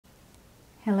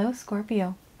Hello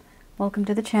Scorpio, welcome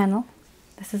to the channel.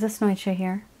 This is Asnointia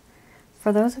here.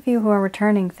 For those of you who are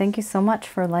returning, thank you so much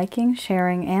for liking,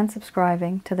 sharing, and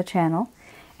subscribing to the channel.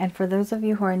 And for those of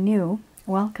you who are new,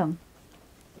 welcome.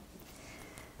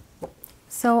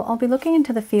 So I'll be looking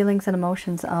into the feelings and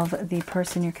emotions of the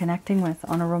person you're connecting with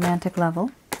on a romantic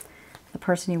level. The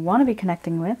person you want to be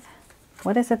connecting with.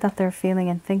 What is it that they're feeling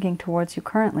and thinking towards you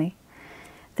currently?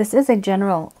 This is a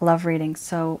general love reading,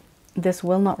 so this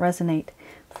will not resonate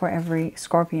for every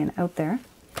Scorpion out there.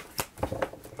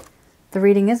 The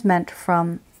reading is meant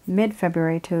from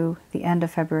mid-February to the end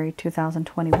of February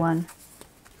 2021.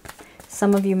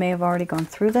 Some of you may have already gone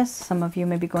through this, some of you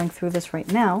may be going through this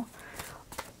right now,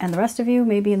 and the rest of you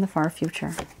may be in the far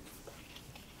future.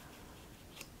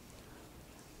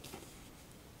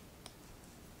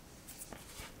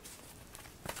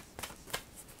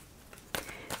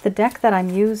 The deck that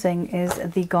I'm using is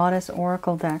the Goddess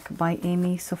Oracle deck by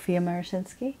Amy Sophia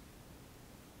Marashinsky.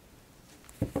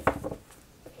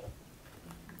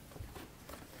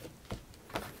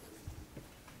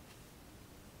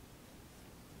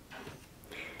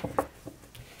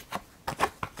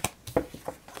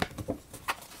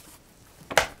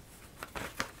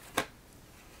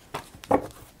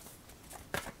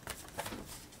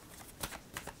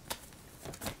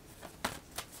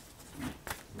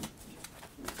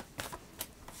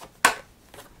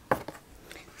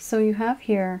 So you have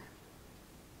here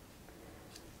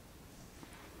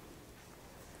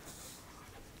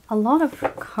a lot of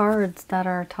cards that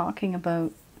are talking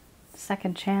about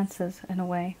second chances in a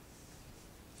way.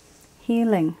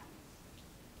 Healing.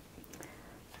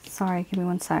 Sorry, give me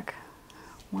one sec.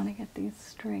 I want to get these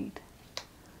straight.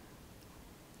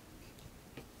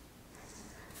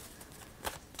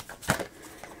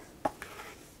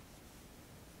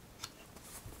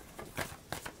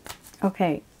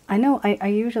 Okay. I know I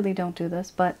usually don't do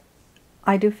this, but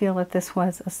I do feel that this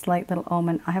was a slight little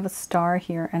omen. I have a star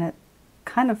here, and it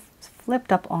kind of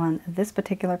flipped up on this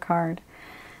particular card.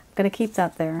 I'm going to keep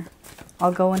that there.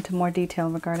 I'll go into more detail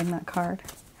regarding that card.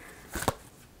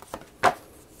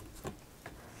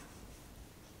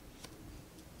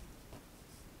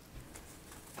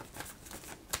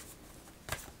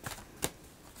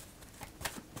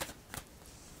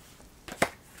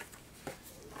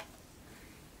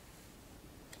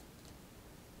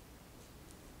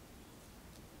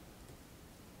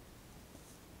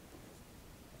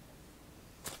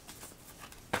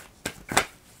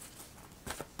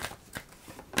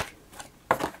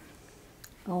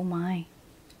 Oh my.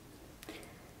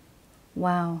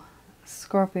 Wow.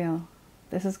 Scorpio.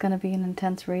 This is going to be an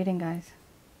intense reading, guys.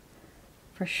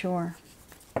 For sure.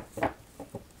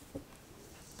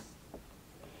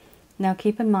 Now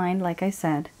keep in mind, like I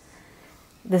said,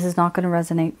 this is not going to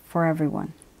resonate for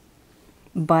everyone.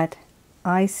 But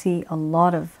I see a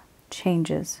lot of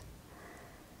changes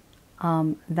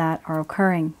that are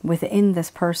occurring within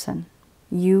this person.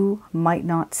 You might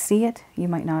not see it. You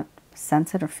might not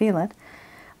sense it or feel it.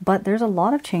 But there's a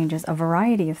lot of changes. A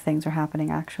variety of things are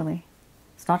happening, actually.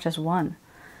 It's not just one.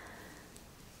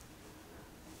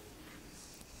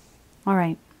 All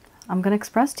right. I'm going to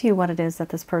express to you what it is that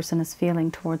this person is feeling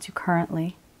towards you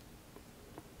currently.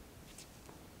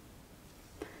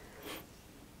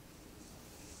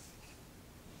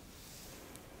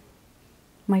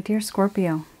 My dear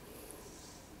Scorpio,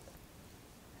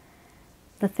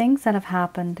 the things that have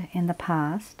happened in the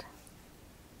past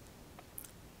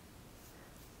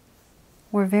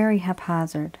were very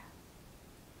haphazard.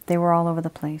 They were all over the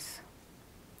place.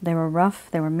 They were rough,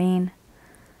 they were mean.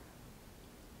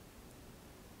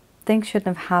 Things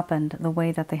shouldn't have happened the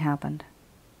way that they happened.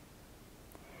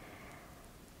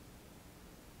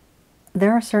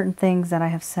 There are certain things that I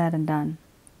have said and done.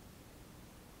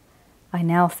 I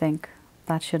now think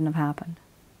that shouldn't have happened.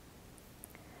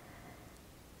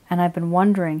 And I've been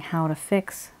wondering how to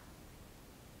fix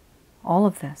all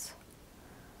of this.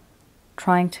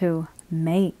 Trying to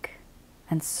make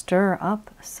and stir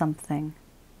up something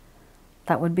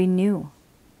that would be new.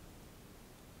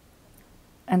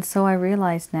 And so I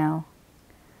realize now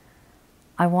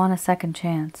I want a second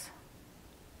chance.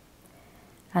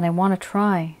 And I want to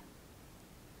try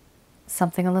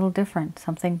something a little different,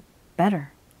 something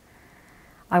better.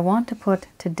 I want to put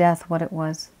to death what it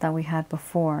was that we had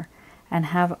before and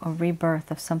have a rebirth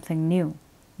of something new,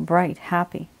 bright,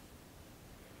 happy.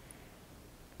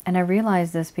 And I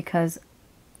realize this because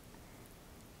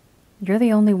you're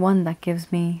the only one that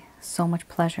gives me so much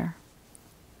pleasure.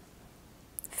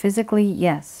 Physically,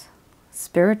 yes.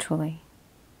 Spiritually,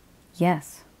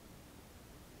 yes.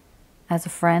 As a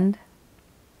friend,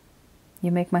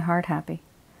 you make my heart happy.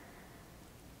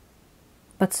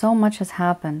 But so much has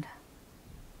happened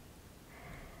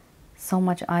so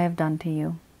much I have done to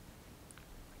you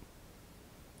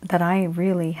that I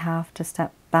really have to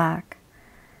step back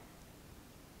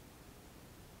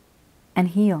and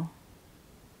heal.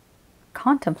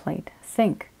 Contemplate,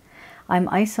 think. I'm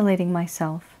isolating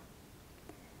myself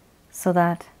so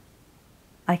that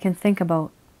I can think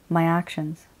about my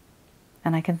actions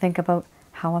and I can think about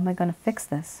how am I going to fix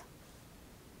this.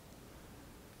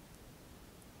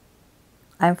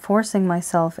 I'm forcing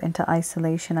myself into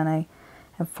isolation and I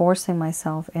am forcing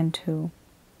myself into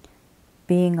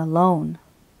being alone.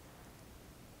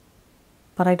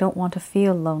 But I don't want to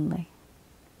feel lonely.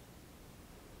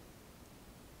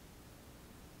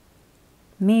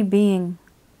 Me being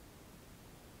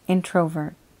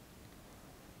introvert,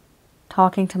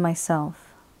 talking to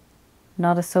myself,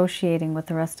 not associating with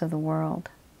the rest of the world,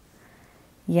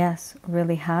 yes,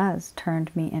 really has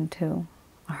turned me into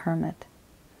a hermit.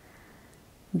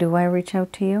 Do I reach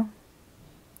out to you?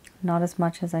 Not as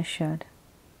much as I should.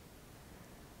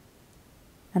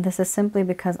 And this is simply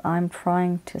because I'm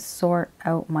trying to sort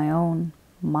out my own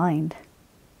mind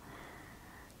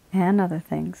and other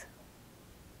things.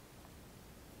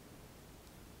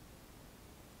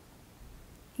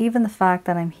 Even the fact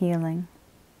that I'm healing,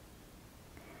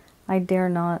 I dare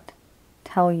not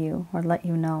tell you or let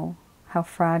you know how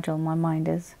fragile my mind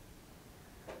is.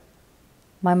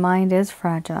 My mind is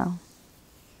fragile,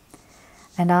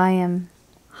 and I am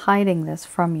hiding this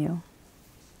from you.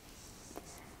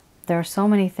 There are so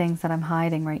many things that I'm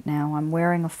hiding right now. I'm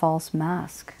wearing a false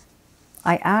mask.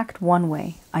 I act one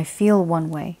way, I feel one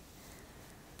way,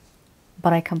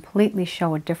 but I completely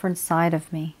show a different side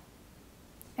of me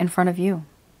in front of you.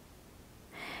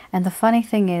 And the funny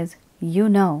thing is, you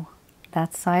know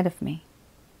that side of me.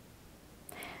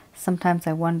 Sometimes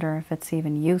I wonder if it's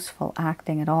even useful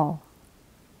acting at all.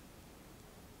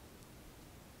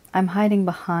 I'm hiding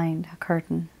behind a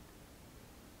curtain,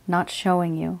 not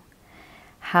showing you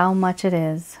how much it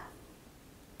is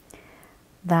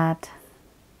that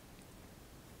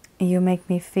you make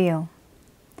me feel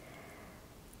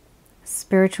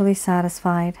spiritually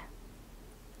satisfied,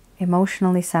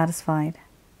 emotionally satisfied,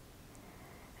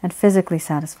 and physically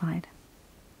satisfied.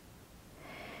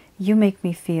 You make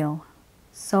me feel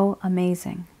so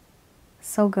amazing,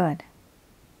 so good,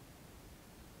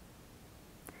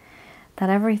 that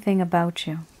everything about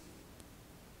you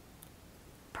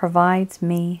provides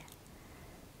me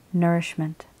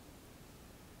nourishment.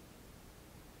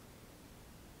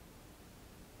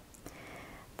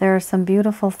 There are some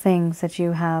beautiful things that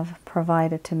you have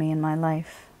provided to me in my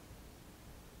life.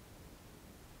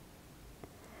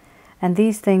 And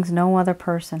these things no other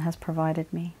person has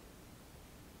provided me.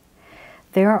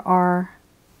 There are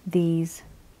these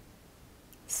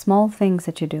small things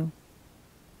that you do.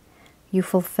 You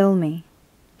fulfill me.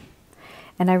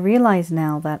 And I realize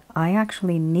now that I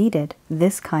actually needed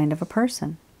this kind of a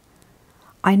person.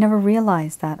 I never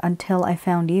realized that until I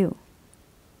found you.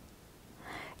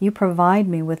 You provide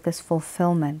me with this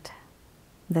fulfillment,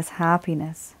 this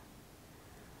happiness.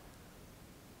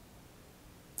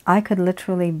 I could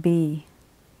literally be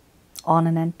on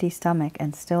an empty stomach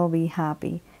and still be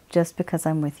happy just because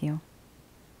I'm with you.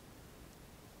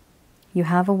 You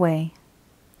have a way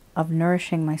of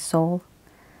nourishing my soul,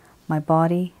 my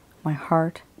body, my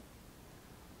heart.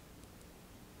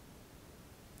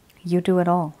 You do it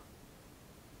all.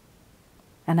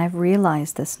 And I've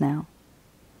realized this now.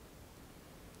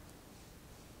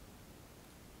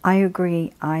 I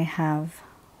agree, I have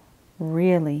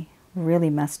really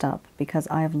messed up because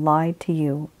I have lied to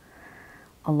you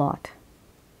a lot.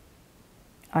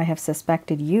 I have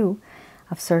suspected you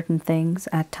of certain things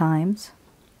at times,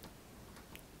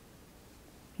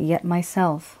 yet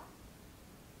myself,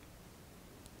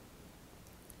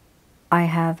 I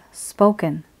have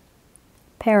spoken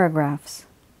paragraphs,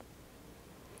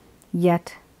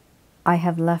 yet I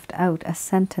have left out a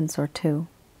sentence or two.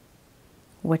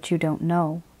 What you don't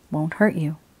know won't hurt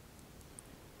you.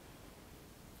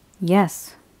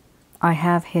 Yes, I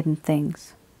have hidden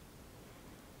things.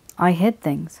 I hid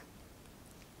things.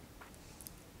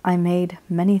 I made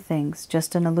many things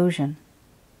just an illusion.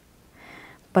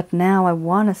 But now I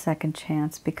want a second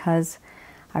chance because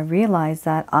I realize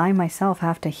that I myself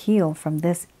have to heal from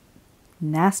this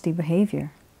nasty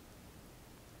behavior.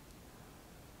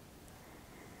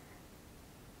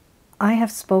 I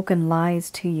have spoken lies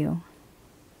to you.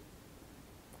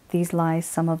 These lies,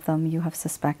 some of them you have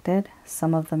suspected,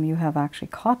 some of them you have actually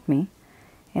caught me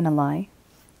in a lie.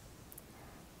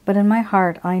 But in my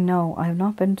heart, I know I have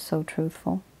not been so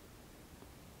truthful.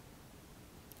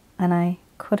 And I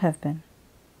could have been.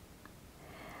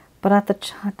 But at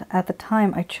the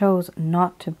time, I chose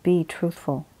not to be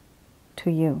truthful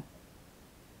to you.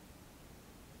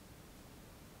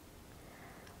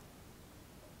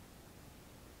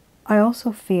 I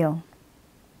also feel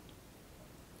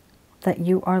that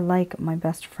you are like my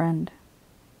best friend.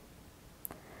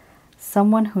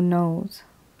 Someone who knows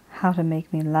how to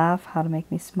make me laugh, how to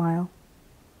make me smile.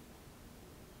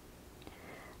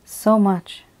 So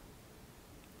much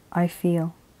I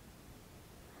feel.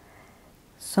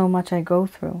 So much I go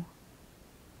through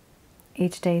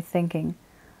each day thinking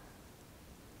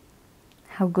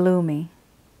how gloomy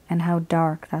and how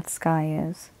dark that sky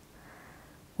is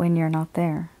when you're not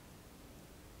there.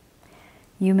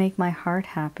 You make my heart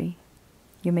happy.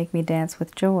 You make me dance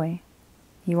with joy.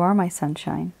 You are my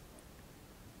sunshine.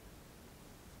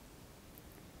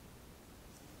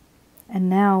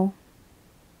 And now,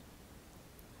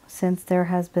 since there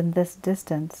has been this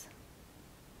distance,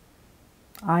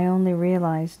 I only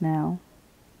realize now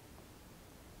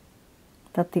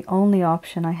that the only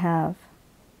option I have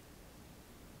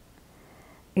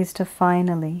is to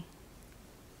finally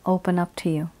open up to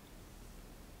you.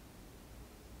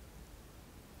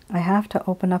 I have to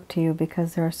open up to you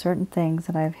because there are certain things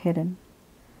that I have hidden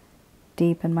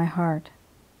deep in my heart,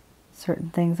 certain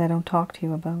things I don't talk to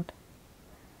you about.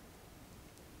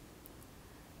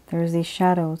 There's these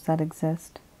shadows that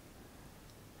exist,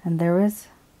 and there is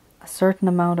a certain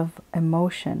amount of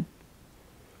emotion,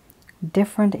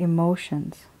 different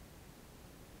emotions,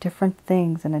 different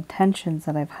things and intentions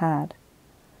that I've had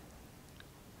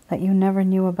that you never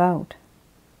knew about.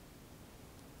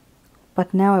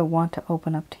 But now I want to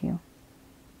open up to you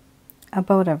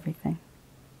about everything.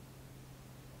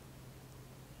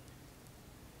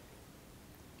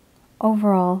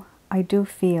 Overall, I do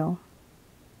feel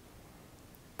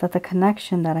that the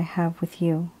connection that I have with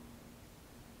you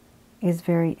is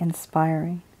very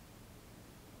inspiring.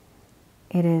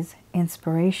 It is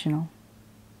inspirational.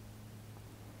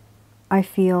 I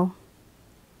feel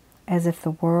as if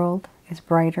the world is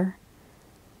brighter,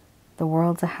 the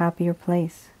world's a happier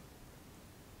place,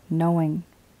 knowing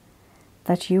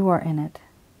that you are in it.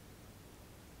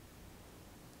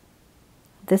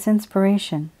 This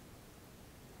inspiration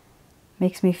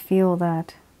makes me feel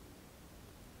that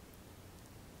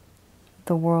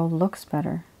the world looks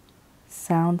better,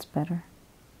 sounds better,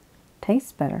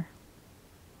 tastes better.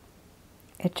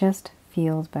 It just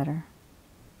feels better.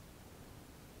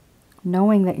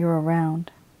 Knowing that you're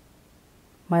around,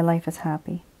 my life is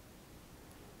happy.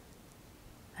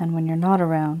 And when you're not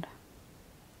around,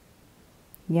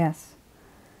 yes,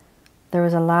 there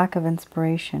is a lack of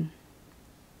inspiration,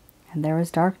 and there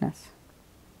is darkness.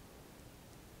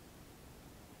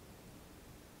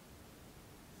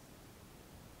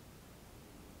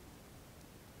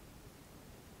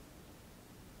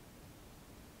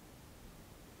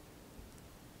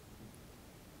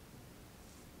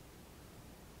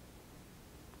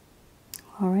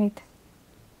 All right.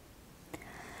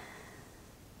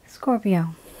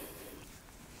 Scorpio.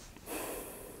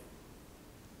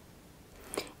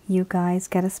 You guys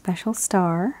get a special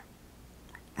star.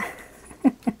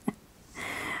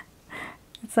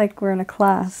 It's like we're in a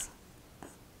class.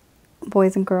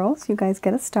 Boys and girls, you guys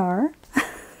get a star.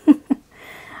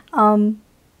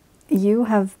 You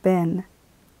have been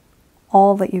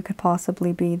all that you could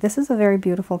possibly be. This is a very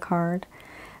beautiful card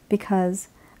because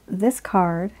this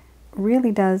card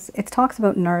really does, it talks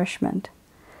about nourishment.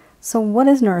 So what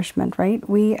is nourishment, right?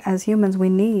 We as humans, we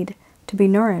need to be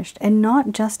nourished, and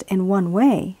not just in one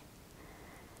way.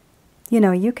 You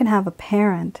know, you can have a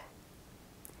parent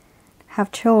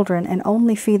have children and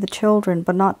only feed the children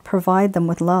but not provide them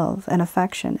with love and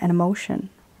affection and emotion,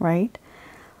 right?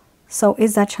 So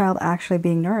is that child actually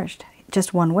being nourished?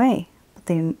 Just one way, but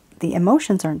the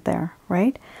emotions aren't there,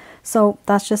 right? So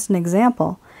that's just an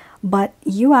example. But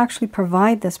you actually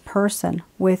provide this person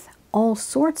with all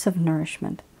sorts of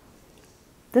nourishment.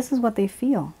 This is what they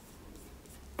feel.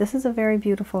 This is a very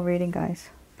beautiful reading, guys.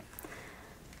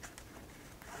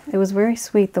 It was very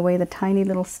sweet the way the tiny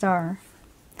little star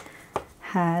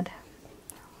had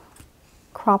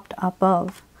cropped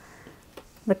above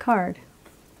the card.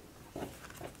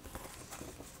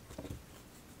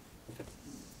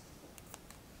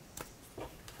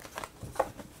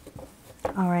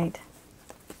 All right.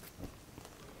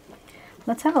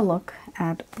 Let's have a look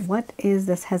at what is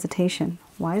this hesitation.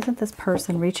 Why isn't this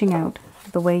person reaching out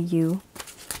the way you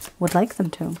would like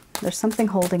them to? There's something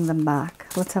holding them back.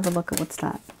 Let's have a look at what's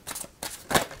that.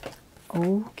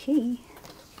 Okay.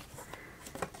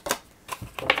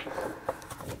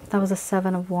 That was a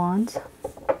 7 of Wands.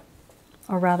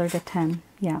 Or rather the 10.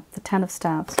 Yeah, the 10 of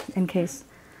Staves, in case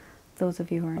those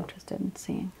of you are interested in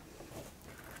seeing.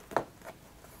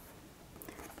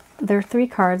 there are 3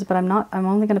 cards, but I'm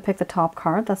only going to pick the top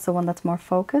card. That's the one that's more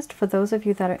focused. For those of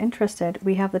you that are interested,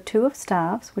 we have the 2 of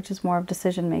Staves, which is more of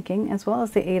decision making, as well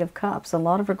as the 8 of Cups. A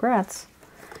lot of regrets,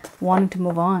 wanting to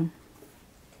move on.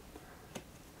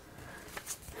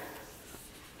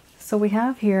 So we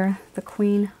have here the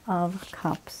Queen of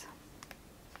Cups.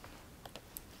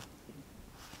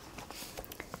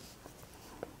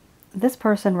 This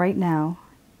person right now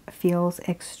feels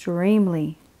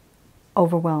extremely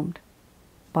overwhelmed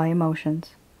by emotions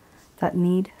that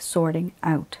need sorting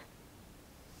out.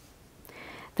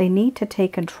 They need to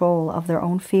take control of their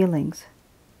own feelings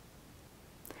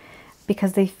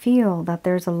because they feel that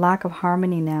there's a lack of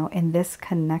harmony now in this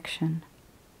connection.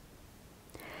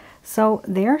 So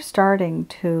they're starting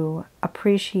to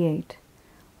appreciate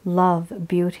love,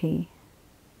 beauty,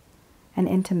 and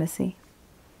intimacy,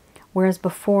 whereas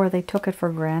before they took it for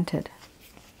granted.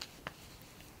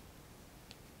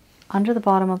 Under the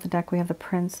bottom of the deck, we have the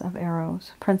Princess of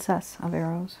Arrows.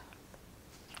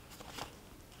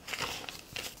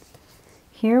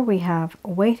 Here we have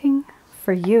waiting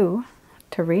for you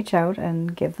to reach out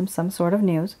and give them some sort of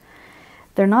news.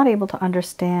 They're not able to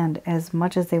understand as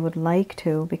much as they would like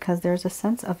to because there's a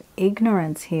sense of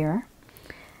ignorance here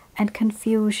and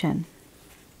confusion.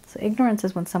 So ignorance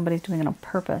is when somebody's doing it on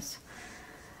purpose.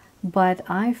 But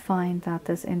I find that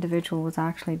this individual was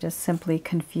actually just simply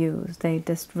confused. They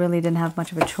just really didn't have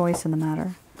much of a choice in the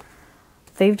matter.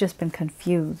 They've just been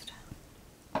confused.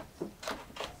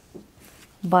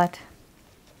 But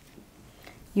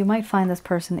you might find this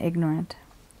person ignorant.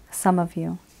 Some of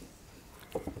you.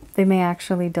 They may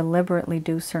actually deliberately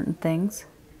do certain things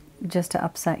just to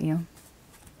upset you.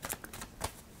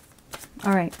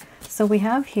 All right, so we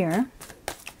have here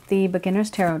the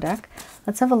Beginner's Tarot deck.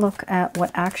 Let's have a look at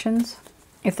what actions,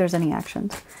 if there's any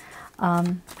actions,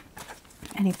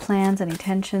 any plans, any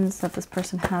tensions that this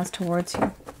person has towards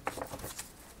you.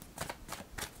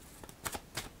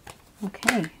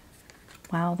 Okay,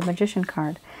 wow, the Magician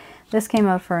card. This came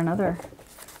out for another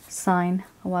sign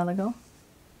a while ago.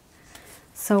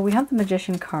 So we have the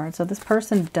Magician card. So this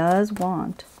person does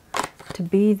want to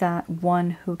be that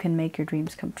one who can make your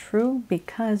dreams come true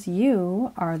because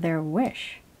you are their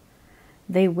wish.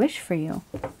 They wish for you.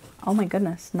 Oh my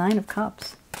goodness, 9 of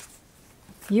Cups.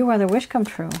 You are their wish come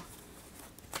true.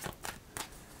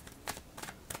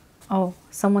 Oh,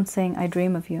 someone's saying, I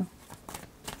dream of you.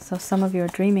 So some of you are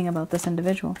dreaming about this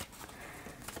individual.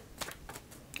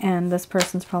 And this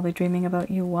person's probably dreaming about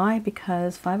you. Why?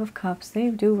 Because 5 of Cups, they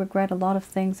do regret a lot of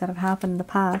things that have happened in the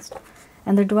past.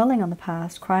 And they're dwelling on the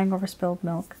past, crying over spilled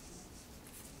milk.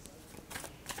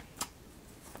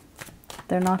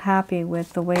 They're not happy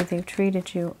with the way they've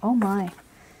treated you. Oh my.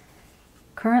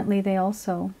 Currently, they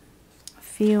also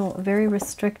feel very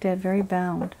restricted, very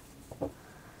bound.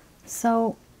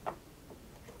 So,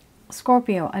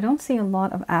 Scorpio, I don't see a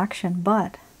lot of action,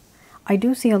 but I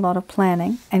do see a lot of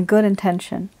planning and good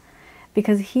intention.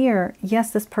 Because here,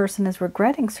 yes, this person is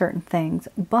regretting certain things,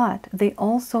 but they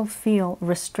also feel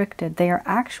restricted. They are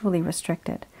actually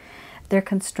restricted. They're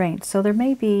constrained. So there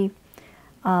may be,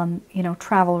 you know,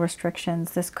 travel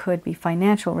restrictions. This could be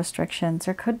financial restrictions.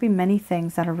 There could be many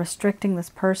things that are restricting this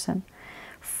person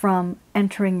from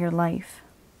entering your life.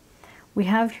 We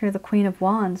have here the Queen of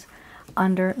Wands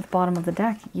under the bottom of the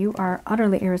deck. You are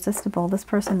utterly irresistible. This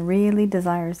person really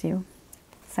desires you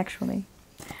sexually.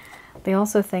 They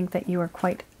also think that you are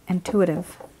quite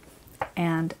intuitive,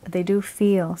 and they do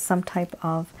feel some type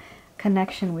of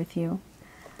connection with you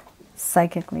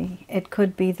psychically. It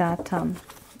could be that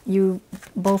you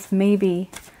both may be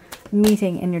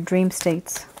meeting in your dream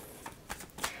states.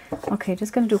 Okay,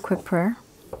 just going to do a quick prayer.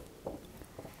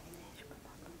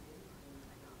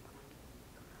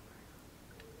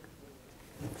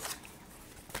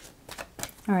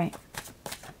 All right.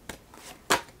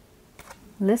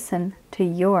 Listen to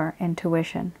your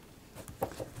intuition.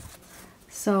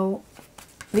 So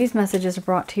these messages are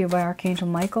brought to you by Archangel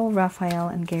Michael, Raphael,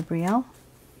 and Gabriel.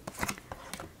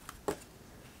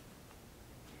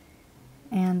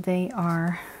 And they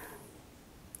are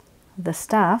the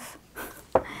staff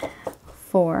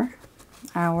for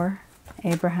our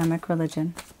Abrahamic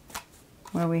religion,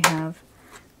 where we have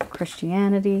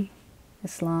Christianity,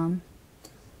 Islam,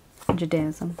 and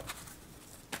Judaism.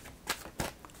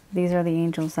 These are the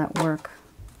angels that work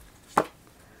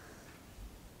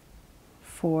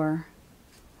for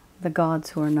the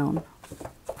gods who are known.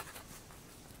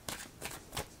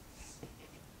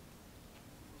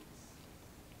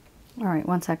 All right,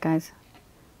 one sec, guys.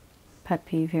 Pet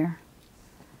peeve here.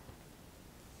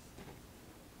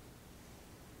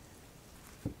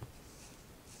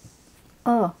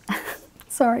 Oh,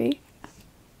 sorry.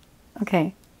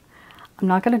 Okay. I'm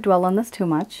not going to dwell on this too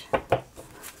much.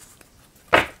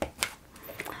 I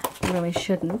really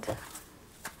shouldn't.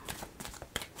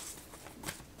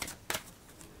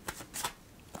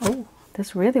 Oh,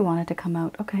 this really wanted to come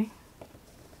out. Okay.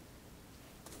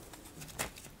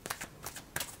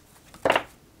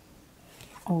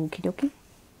 Okie dokie.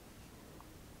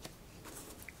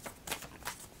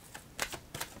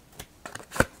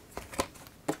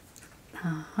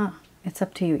 It's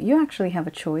up to you. You actually have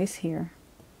a choice here.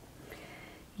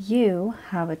 You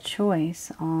have a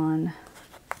choice on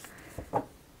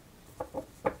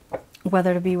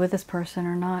whether to be with this person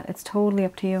or not. It's totally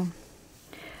up to you.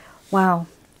 Wow.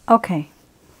 Okay.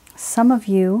 Some of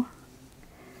you,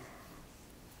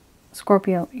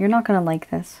 Scorpio, you're not going to like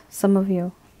this. Some of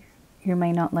you, you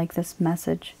may not like this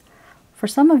message. For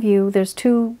some of you, there's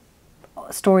two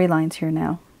storylines here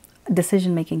now.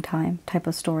 Decision-making time type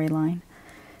of storyline.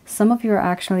 Some of you are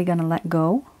actually going to let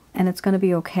go, and it's going to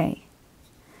be okay.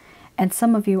 And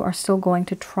some of you are still going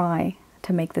to try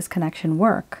to make this connection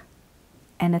work,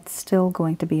 and it's still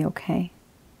going to be okay.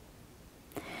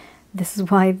 This is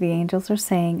why the angels are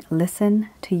saying, listen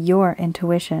to your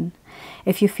intuition.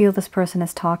 If you feel this person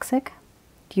is toxic,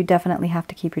 you definitely have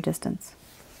to keep your distance.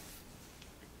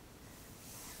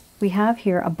 We have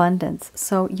here abundance.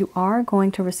 So you are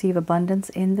going to receive abundance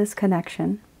in this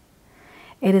connection.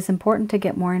 It is important to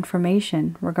get more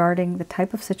information regarding the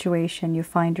type of situation you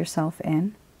find yourself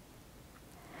in.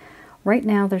 Right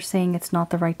now, they're saying it's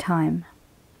not the right time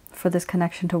for this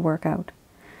connection to work out.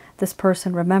 This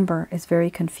person, remember, is very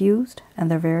confused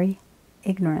and they're very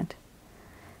ignorant.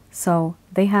 So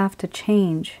they have to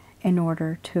change in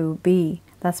order to be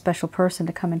that special person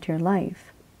to come into your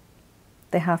life.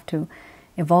 They have to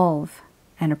evolve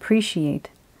and appreciate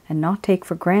and not take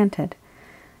for granted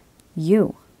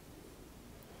you.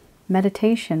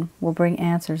 Meditation will bring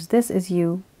answers. This is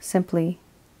you simply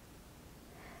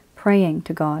praying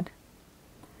to God.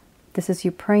 This is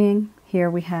you praying. Here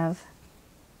we have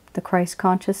the Christ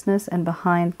consciousness, and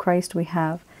behind Christ we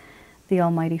have the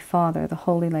Almighty Father, the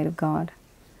Holy Light of God.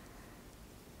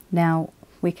 Now,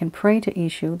 we can pray to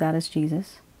Ishu, that is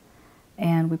Jesus,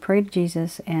 and we pray to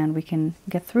Jesus, and we can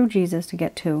get through Jesus to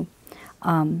get to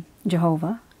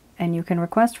Jehovah, and you can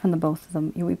request from the both of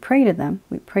them. We pray to them,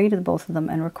 we pray to the both of them,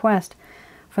 and request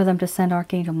for them to send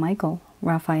Archangel Michael,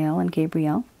 Raphael, and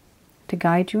Gabriel to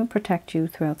guide you and protect you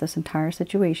throughout this entire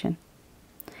situation.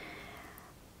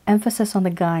 Emphasis on the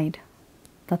guide.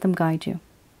 Let them guide you.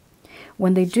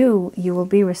 When they do, you will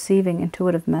be receiving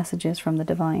intuitive messages from the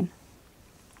divine.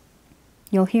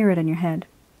 You'll hear it in your head.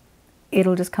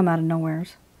 It'll just come out of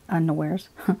nowheres.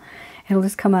 It'll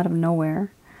just come out of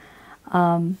nowhere.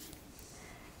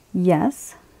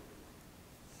 Yes,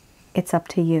 it's up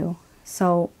to you.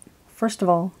 So, first of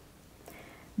all,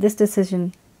 this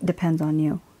decision depends on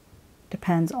you.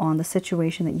 Depends on the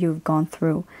situation that you've gone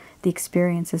through, the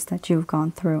experiences that you've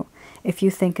gone through. If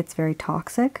you think it's very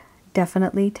toxic,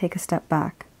 definitely take a step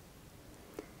back.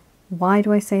 Why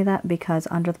do I say that? Because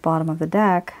under the bottom of the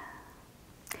deck,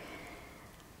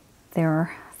 there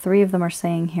are 3 of them are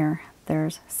saying here,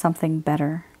 there's something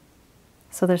better.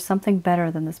 So there's something better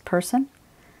than this person,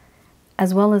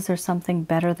 as well as there's something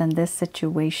better than this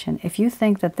situation. If you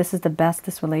think that this is the best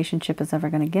this relationship is ever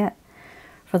going to get,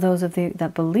 for those of you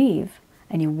that believe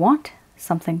and you want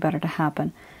something better to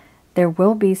happen, there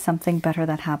will be something better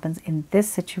that happens in this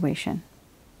situation.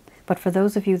 But for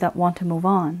those of you that want to move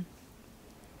on,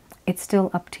 it's still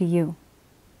up to you.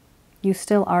 You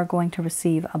still are going to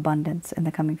receive abundance in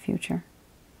the coming future.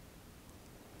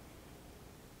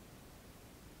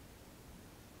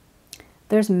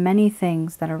 There's many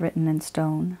things that are written in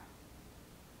stone.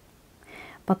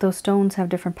 But those stones have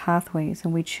different pathways,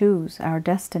 and we choose our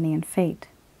destiny and fate.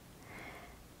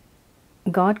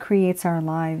 God creates our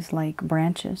lives like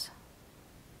branches,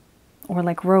 or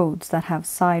like roads that have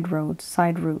side roads,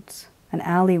 side routes, an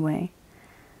alleyway,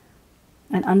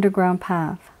 an underground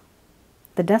path.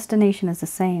 The destination is the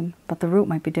same, but the route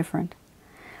might be different.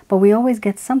 But we always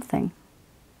get something.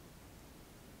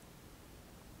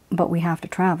 But we have to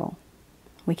travel.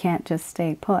 We can't just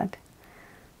stay put.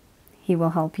 He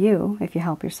will help you if you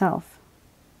help yourself.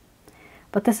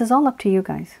 But this is all up to you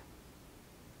guys.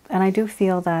 And I do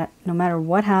feel that no matter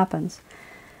what happens,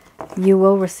 you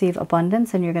will receive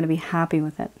abundance and you're going to be happy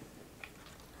with it.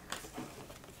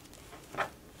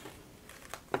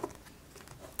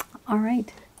 All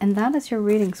right. And that is your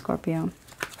reading, Scorpio.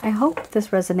 I hope this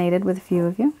resonated with a few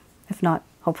of you. If not,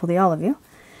 hopefully all of you.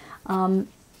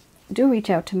 Do reach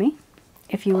out to me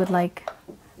if you would like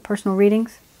personal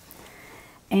readings.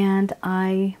 And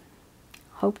I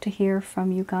hope to hear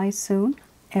from you guys soon.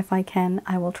 If I can,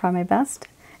 I will try my best.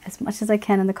 as much as I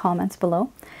can in the comments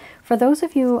below. For those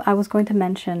of you, I was going to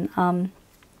mention,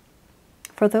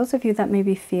 for those of you that may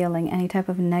be feeling any type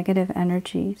of negative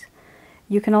energies,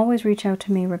 you can always reach out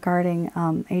to me regarding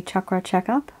a chakra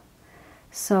checkup.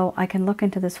 So I can look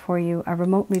into this for you. I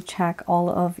remotely check all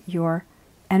of your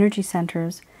energy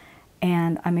centers,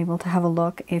 and I'm able to have a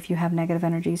look if you have negative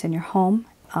energies in your home,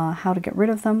 how to get rid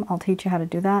of them. I'll teach you how to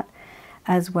do that,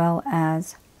 as well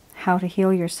as how to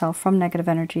heal yourself from negative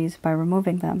energies by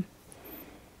removing them.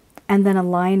 And then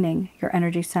aligning your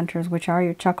energy centers, which are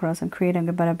your chakras, and creating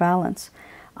a better balance.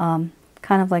 Kind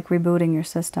of like rebooting your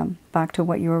system back to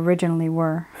what you originally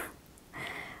were.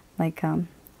 Like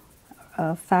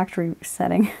a factory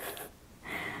setting.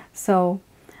 So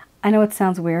I know it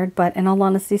sounds weird, but in all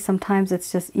honesty, sometimes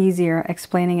it's just easier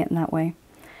explaining it in that way.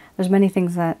 There's many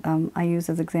things that I use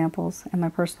as examples in my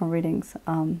personal readings,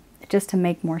 just to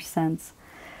make more sense.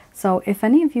 So if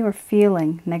any of you are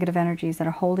feeling negative energies that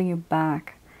are holding you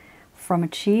back from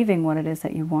achieving what it is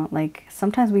that you want, like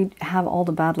sometimes we have all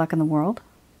the bad luck in the world.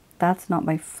 That's not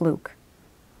by fluke.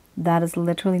 That is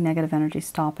literally negative energy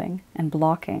stopping and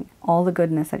blocking all the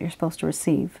goodness that you're supposed to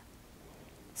receive.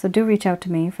 So do reach out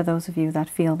to me for those of you that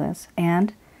feel this.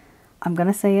 And I'm going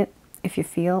to say it, if you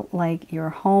feel like your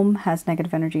home has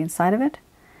negative energy inside of it,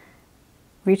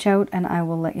 reach out and I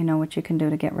will let you know what you can do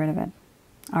to get rid of it.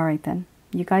 All right then.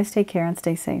 You guys take care and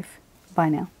stay safe. Bye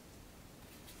now.